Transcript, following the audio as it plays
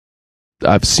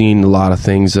I've seen a lot of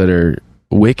things that are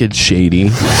wicked shady.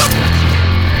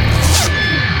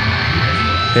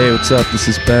 Hey, what's up? This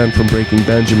is Ben from Breaking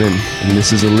Benjamin, and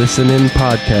this is a Listen In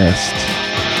podcast.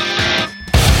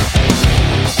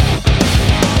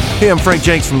 Hey, I'm Frank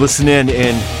Jenks from Listen In,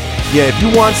 and yeah, if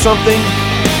you want something,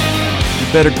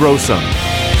 you better grow some.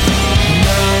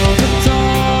 Now the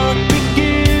dawn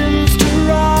begins to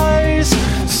rise.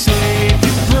 Save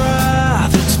your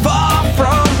breath, it's far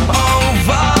from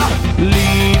over.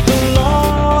 Leave the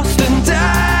lost and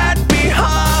dead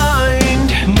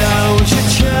behind. Now's your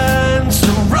chance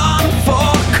to run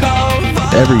for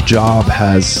cover. Every job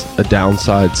has a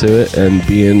downside to it, and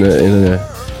being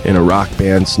in a rock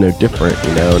band's no different,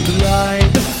 you know. Light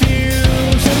the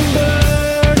fuse and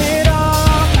burn it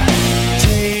up.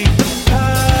 Take the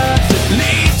path that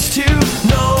leads to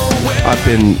nowhere. I've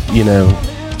been,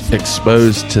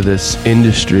 exposed to this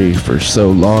industry for so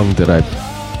long that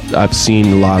I've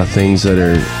seen a lot of things that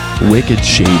are wicked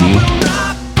shady.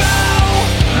 Not bow,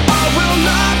 I will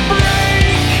not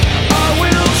break. I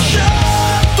will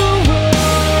shut the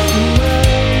world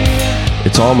away.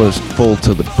 It's almost full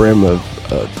to the brim of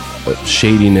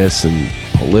shadiness and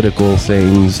political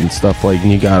things and stuff like,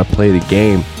 and you gotta play the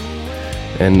game.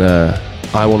 And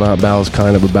I Will Not Bow is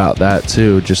kind of about that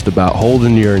too, just about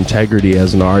holding your integrity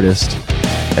as an artist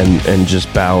and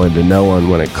just bowing to no one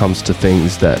when it comes to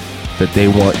things that they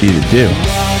want you to do.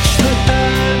 Watch the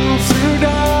end through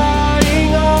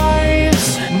dying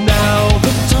eyes. Now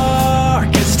the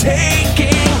dark is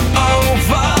taking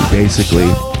over.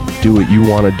 Basically do what you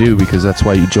want to do, because that's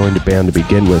why you joined a band to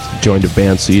begin with. You joined a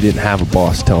band so you didn't have a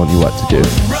boss telling you what to do.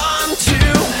 Run to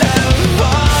heaven.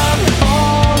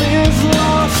 All is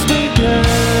lost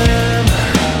again.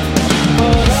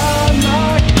 But I'm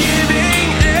not giving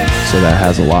in. So that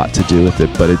has a lot to do with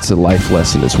it, but it's a life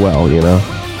lesson as well,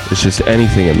 It's just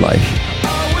anything in life. I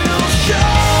will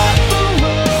shut the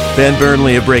world. Ben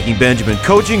Burnley of Breaking Benjamin,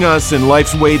 coaching us in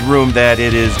life's weight room that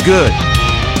it is good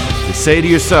to say to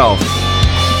yourself,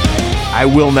 I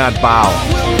will not bow.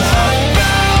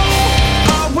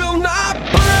 I will not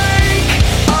break.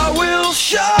 I will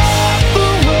shut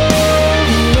the world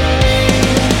away.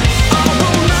 I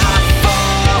will not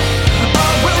fall. I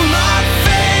will not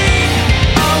fade.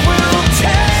 I will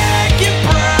take your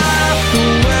breath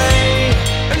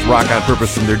away. Rock on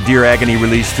Purpose from their Dear Agony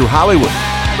release through Hollywood.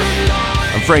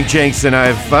 I'm Frank Jenks, and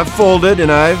I've folded and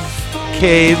I've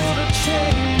caved.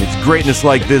 It's greatness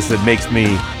like this that makes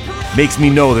me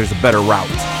know there's a better route.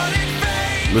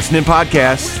 Listen In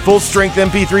podcasts, full-strength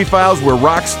MP3 files where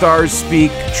rock stars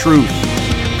speak truth.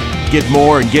 Get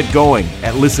more and get going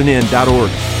at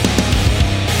listenin.org.